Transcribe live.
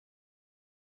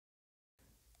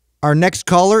Our next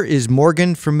caller is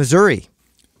Morgan from Missouri.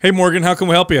 Hey, Morgan, how can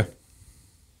we help you?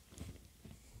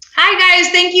 Hi,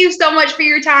 guys. Thank you so much for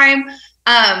your time.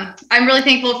 I'm really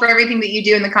thankful for everything that you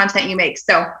do and the content you make.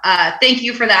 So thank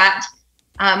you for that.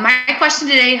 My question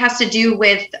today has to do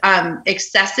with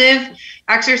excessive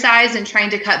exercise and trying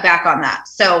to cut back on that.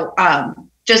 So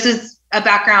just as a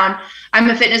background, I'm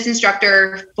a fitness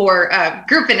instructor for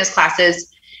group fitness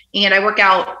classes, and I work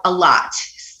out a lot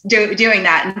doing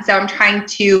that. And so I'm trying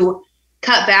to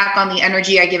cut back on the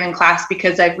energy I give in class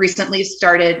because I've recently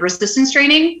started resistance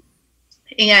training,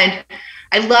 and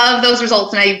I love those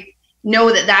results, and I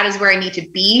know that that is where I need to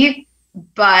be.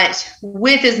 But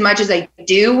with as much as I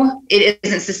do, it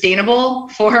isn't sustainable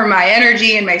for my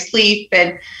energy and my sleep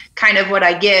and kind of what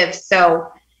I give. So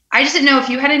I just didn't know if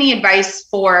you had any advice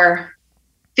for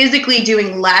physically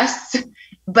doing less,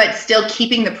 but still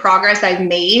keeping the progress I've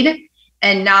made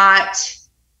and not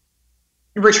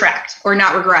retract or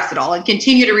not regress at all and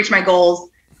continue to reach my goals,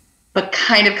 but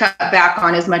kind of cut back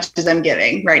on as much as I'm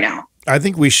giving right now. I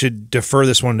think we should defer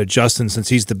this one to Justin since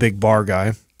he's the big bar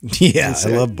guy. Yeah, I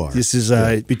love bar. This is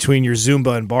between your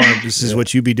Zumba and bar. This is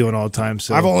what you be doing all the time.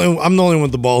 So I'm the only one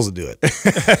with the balls to do it.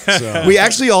 So. We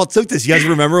actually all took this. You guys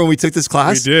remember when we took this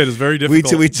class? We did. It's very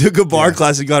difficult. We took a bar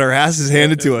class and got our asses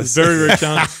handed to us. Very, very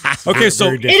challenging. Okay,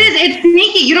 so it's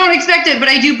sneaky. You don't expect it, but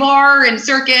I do bar and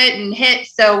circuit and hit.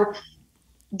 So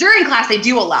during class, I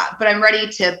do a lot, but I'm ready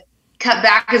to cut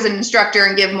back as an instructor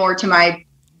and give more to my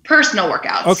personal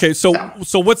workouts. Okay, so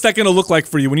what's that going to look like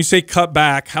for you? When you say cut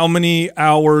back, how many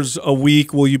hours a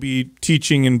week will you be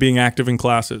teaching and being active in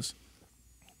classes?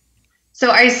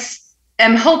 So I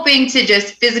am hoping to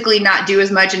just physically not do as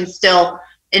much and still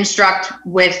instruct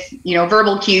with,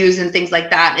 verbal cues and things like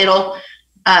that. It'll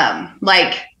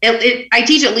I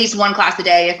teach at least one class a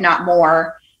day, if not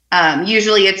more.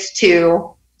 Usually it's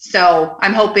 2. So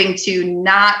I'm hoping to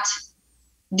not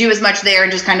do as much there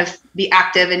and just kind of be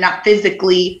active and not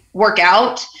physically work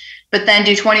out, but then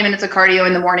do 20 minutes of cardio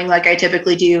in the morning like I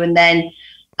typically do. And then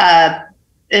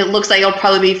it looks like it'll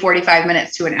probably be 45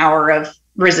 minutes to an hour of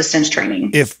resistance training.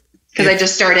 Because I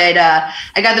just started,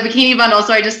 I got the bikini bundle,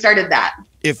 so I just started that.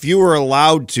 If you were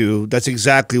allowed to, that's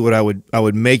exactly what I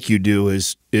would make you do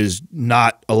is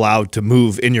not allowed to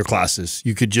move in your classes.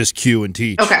 You could just cue and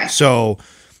teach. Okay. So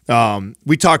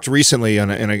we talked recently in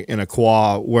a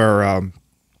QUAH where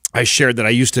I shared that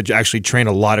I used to actually train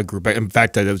a lot of group. In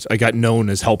fact, I got known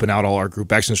as helping out all our group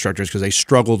X instructors because they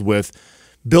struggled with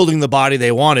building the body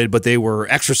they wanted, but they were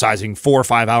exercising 4 or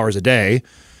 5 hours a day.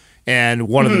 And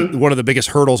one of the biggest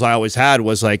hurdles I always had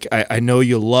was like, I know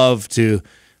you love to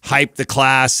hype the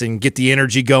class and get the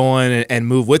energy going and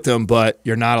move with them, but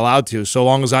you're not allowed to. So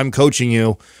long as I'm coaching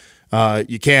you,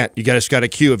 you can't. You just got to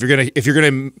cue. If you're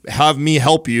gonna have me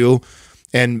help you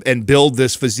and build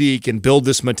this physique and build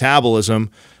this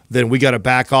metabolism, then we got to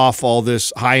back off all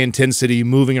this high intensity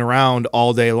moving around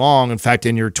all day long. In fact,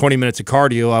 in your 20 minutes of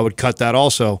cardio, I would cut that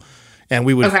also. And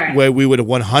we would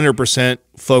 100%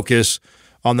 focus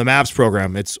on the MAPS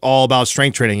program. It's all about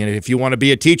strength training. And if you want to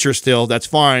be a teacher still, that's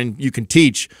fine. You can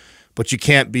teach, but you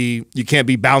can't be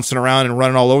bouncing around and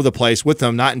running all over the place with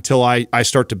them, not until I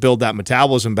start to build that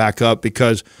metabolism back up,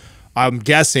 because I'm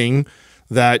guessing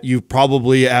that you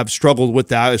probably have struggled with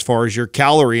that as far as your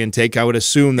calorie intake. I would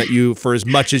assume that you, for as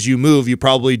much as you move, you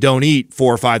probably don't eat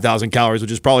 4,000 or 5,000 calories,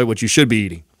 which is probably what you should be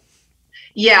eating.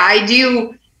 Yeah, I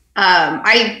do.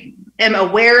 I am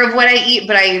aware of what I eat,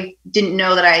 but I didn't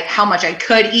know that how much I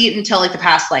could eat until like the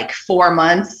past 4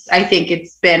 months. I think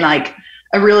it's been like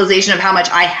a realization of how much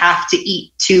I have to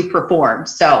eat to perform.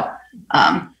 So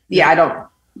yeah,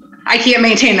 I can't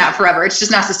maintain that forever. It's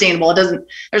just not sustainable. There's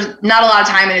not a lot of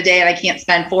time in a day, and I can't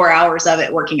spend 4 hours of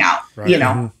it working out, Right.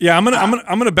 Yeah, I'm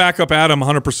gonna back up Adam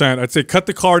 100%. I'd say cut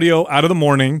the cardio out of the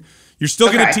morning. You're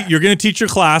still you're gonna teach your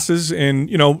classes, and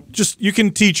you can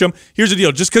teach them. Here's the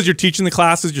deal: just because you're teaching the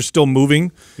classes, you're still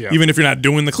moving. Yeah. Even if you're not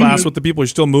doing the class with the people, you're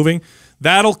still moving.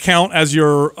 That'll count as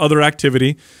your other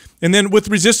activity. And then with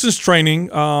resistance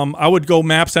training, I would go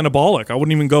MAPS anabolic. I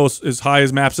wouldn't even go as high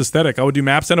as MAPS aesthetic. I would do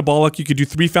MAPS anabolic. You could do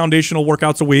 3 foundational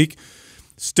workouts a week,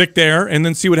 stick there, and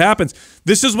then see what happens.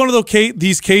 This is one of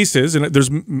these cases,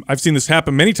 and I've seen this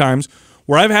happen many times,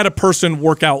 where I've had a person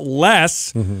work out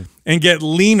less and get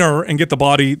leaner and get the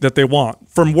body that they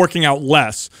want from working out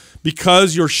less,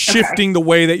 because you're shifting the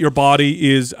way that your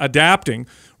body is adapting.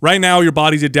 Right now, your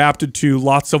body's adapted to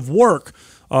lots of work.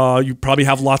 You probably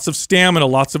have lots of stamina,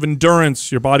 lots of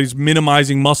endurance. Your body's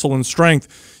minimizing muscle and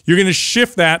strength. You're going to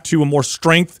shift that to a more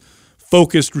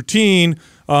strength-focused routine.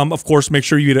 Of course, make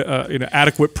sure you eat an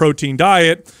adequate protein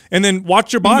diet, and then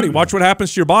watch your body. Watch what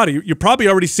happens to your body. You're probably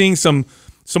already seeing some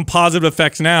positive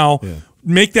effects now. Yeah.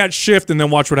 make that shift and then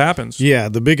watch what happens. Yeah,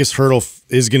 the biggest hurdle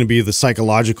is going to be the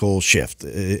psychological shift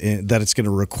that it's going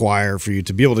to require for you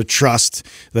to be able to trust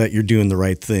that you're doing the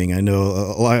right thing. I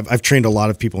know I've trained a lot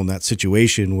of people in that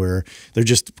situation where they're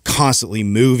just constantly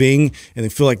moving and they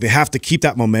feel like they have to keep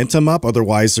that momentum up.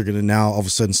 Otherwise, they're going to now all of a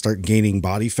sudden start gaining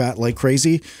body fat like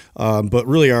crazy. But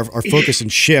really, our focus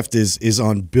and shift is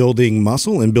on building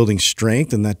muscle and building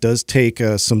strength, and that does take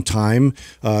some time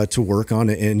to work on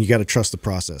it, and you got to trust the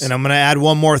process. And I'm going to add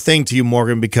one more thing to you,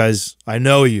 Morgan, because I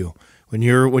know you. When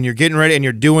you're getting ready and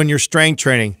you're doing your strength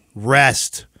training,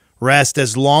 rest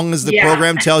as long as the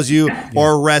program tells you,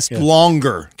 or rest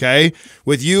longer. Okay,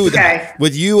 with you,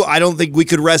 I don't think we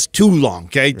could rest too long.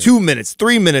 Okay, 2 minutes,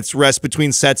 3 minutes rest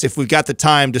between sets if we've got the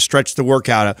time to stretch the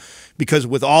workout out. Because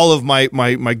with all of my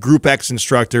Group X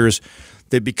instructors,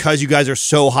 that because you guys are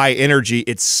so high energy,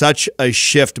 it's such a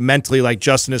shift mentally, like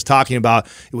Justin is talking about.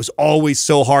 It was always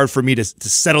so hard for me to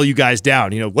settle you guys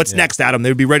down. You know, what's next, Adam? They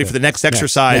would be ready for the next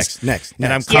exercise. Next.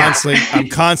 And I'm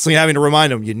constantly having to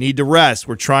remind them, you need to rest.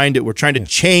 We're trying to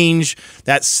change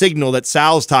that signal that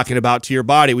Sal's talking about to your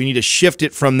body. We need to shift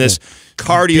it from this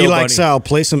cardio. Be like Sal,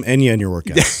 play some Enya in your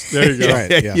workouts. There you go.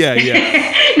 Right,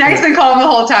 yeah. Nice and calm the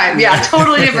whole time. Yeah,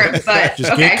 totally different. But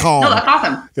Just get calm. No, that's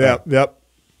awesome. Yep.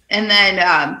 And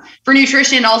then for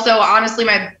nutrition, also, honestly,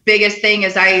 my biggest thing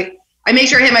is I make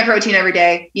sure I hit my protein every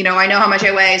day. You know, I know how much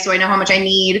I weigh, so I know how much I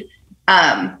need.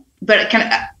 But it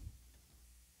kind of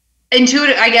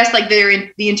intuitive, I guess, like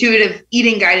the intuitive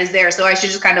eating guide is there. So I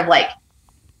should just kind of like,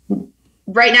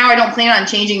 right now I don't plan on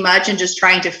changing much and just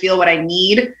trying to feel what I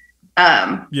need.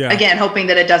 Again, hoping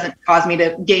that it doesn't cause me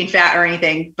to gain fat or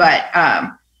anything. But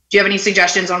do you have any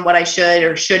suggestions on what I should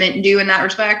or shouldn't do in that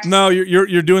respect? No,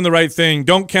 you're doing the right thing.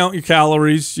 Don't count your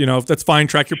calories. You know, if that's fine,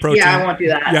 track your protein. Yeah, I won't do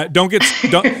that. Yeah,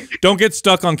 don't get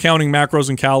stuck on counting macros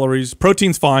and calories.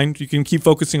 Protein's fine. You can keep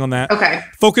focusing on that. Okay.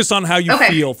 Focus on how you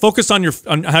feel. Focus on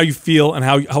how you feel and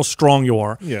how strong you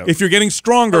are. Yeah. If you're getting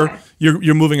stronger,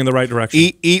 you're moving in the right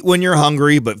direction. Eat when you're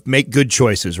hungry, but make good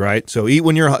choices, right? So eat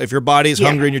when if your body is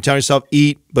hungry and you're telling yourself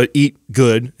eat, but eat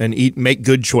good and make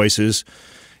good choices.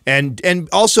 And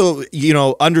also, you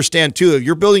know, understand too, if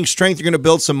you're building strength, you're going to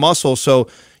build some muscle. So,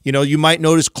 you know, you might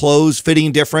notice clothes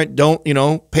fitting different. Don't, you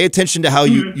know, pay attention to how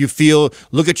you feel.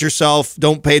 Look at yourself.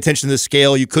 Don't pay attention to the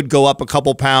scale. You could go up a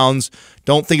couple pounds.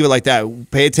 Don't think of it like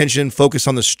that. Pay attention, focus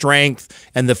on the strength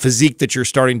and the physique that you're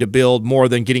starting to build more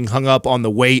than getting hung up on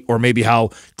the weight or maybe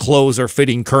how clothes are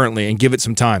fitting currently, and give it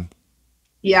some time.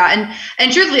 Yeah.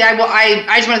 And truthfully,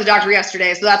 I just went to the doctor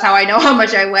yesterday, so that's how I know how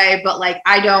much I weigh. But like,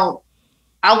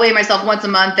 I'll weigh myself once a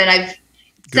month, and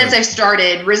since I've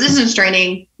started resistance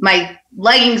training, my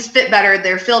leggings fit better,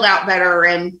 they're filled out better,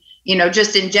 and you know,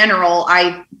 just in general,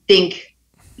 I think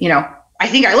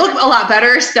I look a lot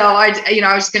better. So I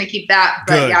was just gonna keep that,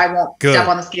 but I won't step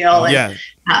on the scale. And,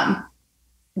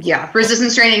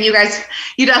 resistance training, you guys,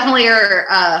 you definitely are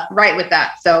right with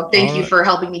that. So thank you for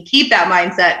helping me keep that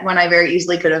mindset when I very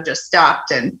easily could have just stopped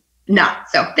and not.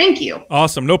 So thank you.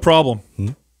 Awesome, no problem.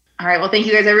 All right. Well, thank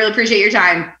you guys. I really appreciate your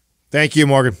time. Thank you,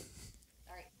 Morgan.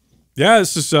 All right. Yeah,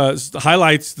 this just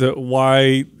highlights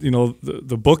why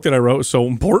the book that I wrote is so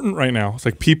important right now. It's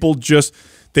like people just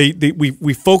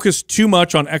we focus too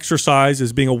much on exercise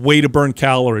as being a way to burn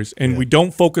calories, and we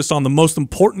don't focus on the most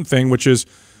important thing, which is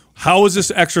how is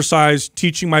this exercise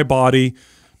teaching my body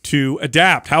to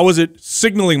adapt? How is it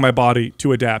signaling my body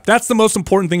to adapt? That's the most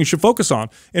important thing you should focus on.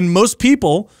 And most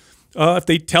people, if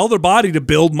they tell their body to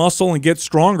build muscle and get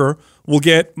stronger, will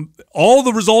get all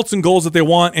the results and goals that they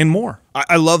want and more.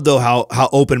 I love, though, how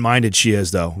open-minded she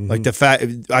is, though. Like the fact,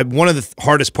 one of the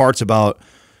hardest parts about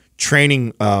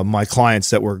training my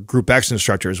clients that were Group X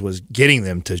instructors was getting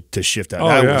them to shift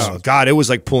that. It was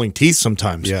like pulling teeth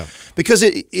sometimes. Yeah, because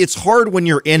it's hard when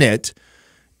you're in it.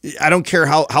 I don't care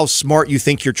how smart you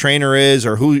think your trainer is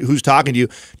or who's talking to you,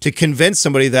 to convince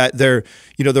somebody that they're,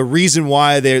 the reason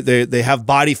why they have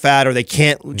body fat or they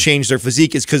can't change their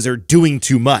physique is because they're doing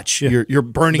too much. Yeah. You're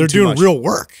burning too much. They're doing real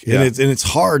work, and it's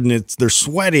hard, and they're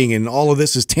sweating, and all of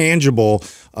this is tangible.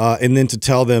 And then to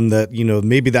tell them that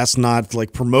maybe that's not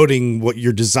like promoting what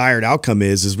your desired outcome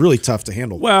is really tough to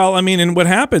handle. Well, I mean, and what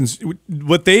happens,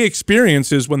 what they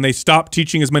experience is when they stop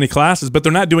teaching as many classes, but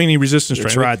they're not doing any resistance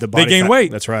training. That's right. They gain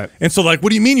weight. That's right. right. And so like, what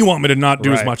do you mean you want me to not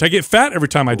do as Right. much? I get fat every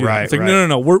time I do that. Right, It's like, right.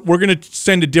 no. We're going to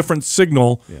send a different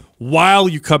signal while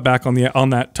you cut back on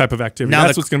that type of activity. Now,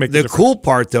 That's what's going to make the difference. cool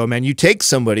part, though, man, you take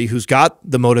somebody who's got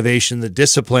the motivation, the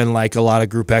discipline, like a lot of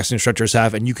group X instructors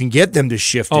have, and you can get them to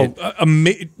shift it. a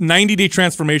 90-day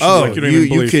transformation. Like you don't even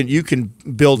believe. you can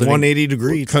build an 180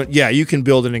 degree. Yeah, you can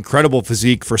build an incredible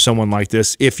physique for someone like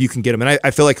this if you can get them. And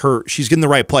I feel like she's in the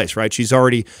right place, right? She's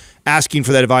already asking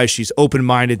for that advice. She's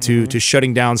open-minded to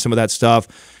shutting down some of that stuff.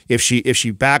 If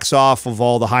she backs off of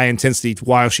all the high intensity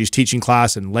while she's teaching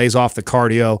class and lays off the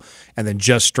cardio and then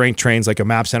just strength trains like a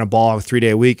MAPS and a ball 3 day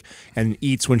a week and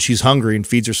eats when she's hungry and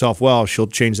feeds herself well, she'll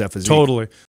change that physique. Totally.